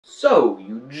So,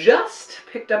 you just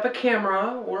picked up a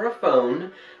camera or a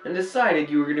phone and decided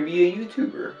you were going to be a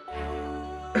YouTuber.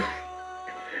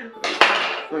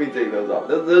 Let me take those off.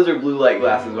 Those are blue light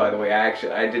glasses, by the way.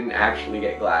 I didn't actually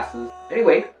get glasses.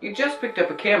 Anyway, you just picked up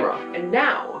a camera, and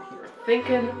now you're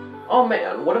thinking, oh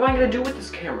man, what am I going to do with this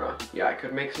camera? Yeah, I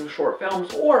could make some short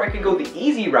films, or I could go the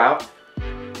easy route,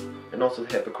 and also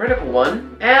the hypocritical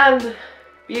one, and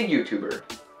be a YouTuber.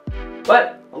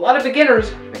 But a lot of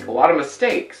beginners make a lot of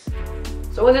mistakes.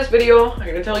 So in this video, I'm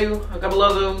going to tell you a couple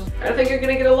of those, and I think you're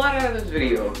going to get a lot out of this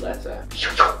video. Let's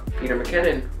Peter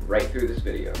McKinnon right through this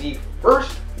video. The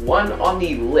first one on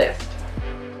the list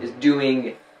is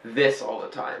doing this all the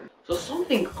time. So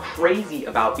something crazy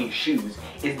about these shoes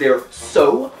is they're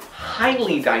so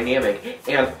highly dynamic,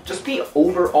 and just the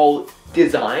overall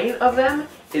design of them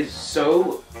is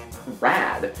so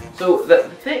rad. So the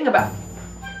thing about...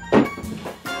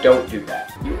 Don't do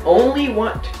that. You only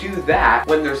want to do that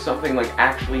when there's something like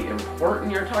actually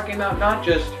important you're talking about, not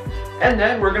just, and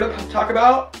then we're gonna talk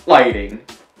about lighting.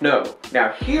 No.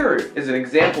 Now here is an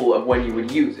example of when you would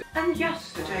use it. And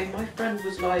yesterday my friend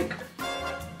was like,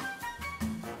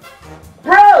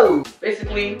 bro!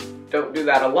 Basically, don't do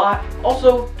that a lot.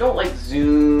 Also, don't like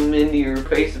zoom into your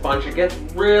face a bunch. It gets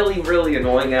really, really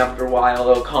annoying after a while.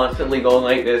 They'll constantly go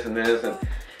like this and this, and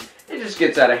it just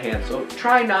gets out of hand, so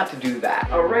try not to do that.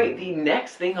 Alright, the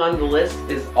next thing on the list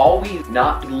is always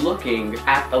not looking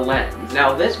at the lens.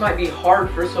 Now this might be hard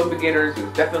for some beginners,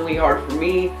 it's definitely hard for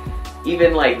me.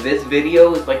 Even like this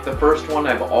video is like the first one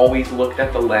I've always looked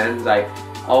at the lens.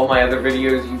 All my other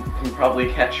videos you can probably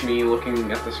catch me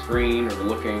looking at the screen or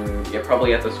looking, yeah,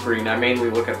 probably at the screen. I mainly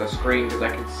look at the screen because I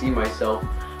can see myself,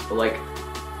 but like,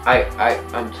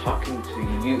 I'm talking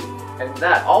to you. And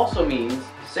that also means,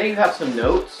 say you have some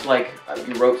notes, like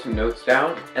you wrote some notes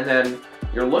down, and then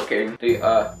you're looking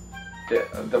the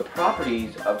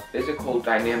properties of physical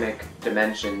dynamic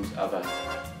dimensions of a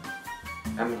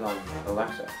Amazon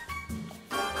Alexa.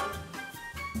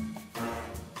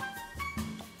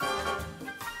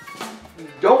 You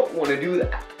don't want to do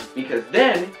that, because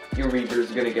then your reader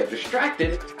is going to get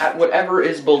distracted at whatever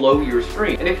is below your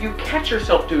screen. And if you catch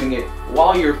yourself doing it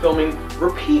while you're filming,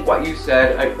 repeat what you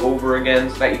said over again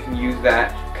so that you can use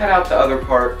that. Cut out the other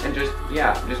part and just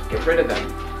get rid of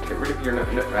them. Get rid of your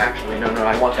actually, no,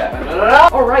 I want that. No.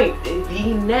 Alright,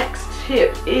 the next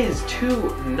tip is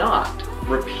to not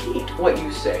repeat what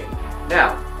you say.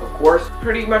 Now, of course,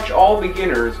 pretty much all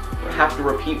beginners have to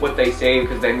repeat what they say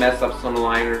because they mess up some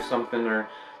line or something, or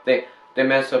they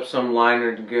mess up some line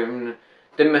or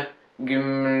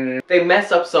they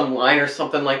mess up some line or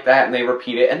something like that and they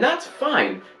repeat it, and that's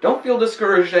fine. Don't feel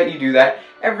discouraged that you do that.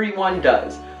 Everyone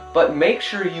does. But make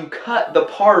sure you cut the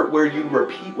part where you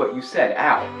repeat what you said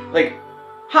out. Like,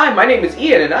 hi, my name is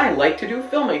Ian and I like to do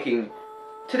filmmaking.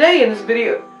 Today in this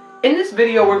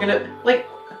video we're gonna, like,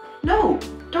 no,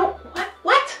 don't,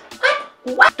 what?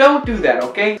 Don't do that,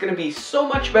 okay? It's gonna be so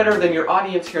much better than your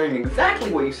audience hearing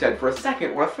exactly what you said for a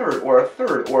second or a third or a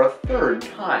third or a third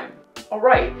time.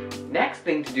 Alright, next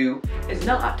thing to do is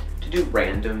not to do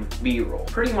random B-roll.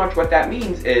 Pretty much what that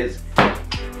means is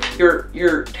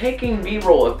you're taking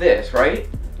B-roll of this, right?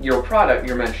 Your product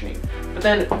you're mentioning, but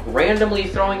then randomly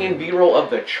throwing in B-roll of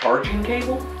the charging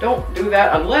cable? Don't do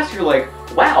that unless you're like,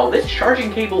 wow, this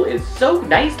charging cable is so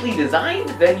nicely designed.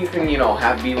 Then you can,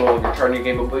 have B-roll of your charging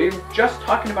cable, but you're just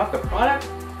talking about the product.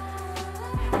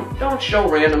 Don't show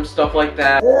random stuff like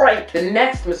that. Right, the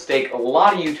next mistake a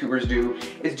lot of YouTubers do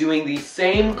is doing the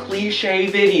same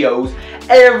cliche videos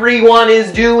everyone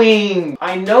is doing.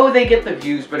 I know they get the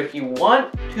views, but if you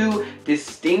want to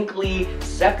distinctly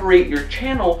separate your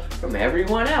channel from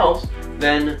everyone else,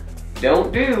 then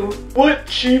don't do, what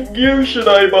cheap gear should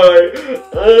I buy?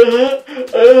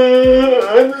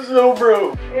 I'm so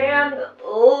broke. And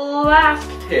last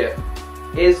tip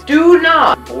is do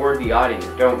not bore the audience.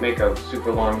 Don't make a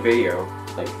super long video.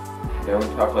 Like, don't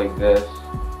talk like this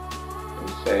and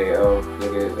say, oh,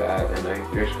 look at that, and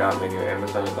I just got my new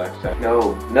Amazon Alexa.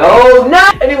 No.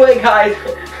 Anyway, guys,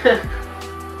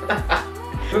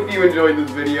 hope you enjoyed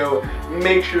this video.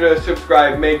 Make sure to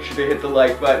subscribe, make sure to hit the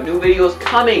like button. New videos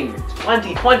coming. It's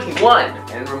 2021.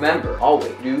 And remember,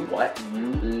 always do what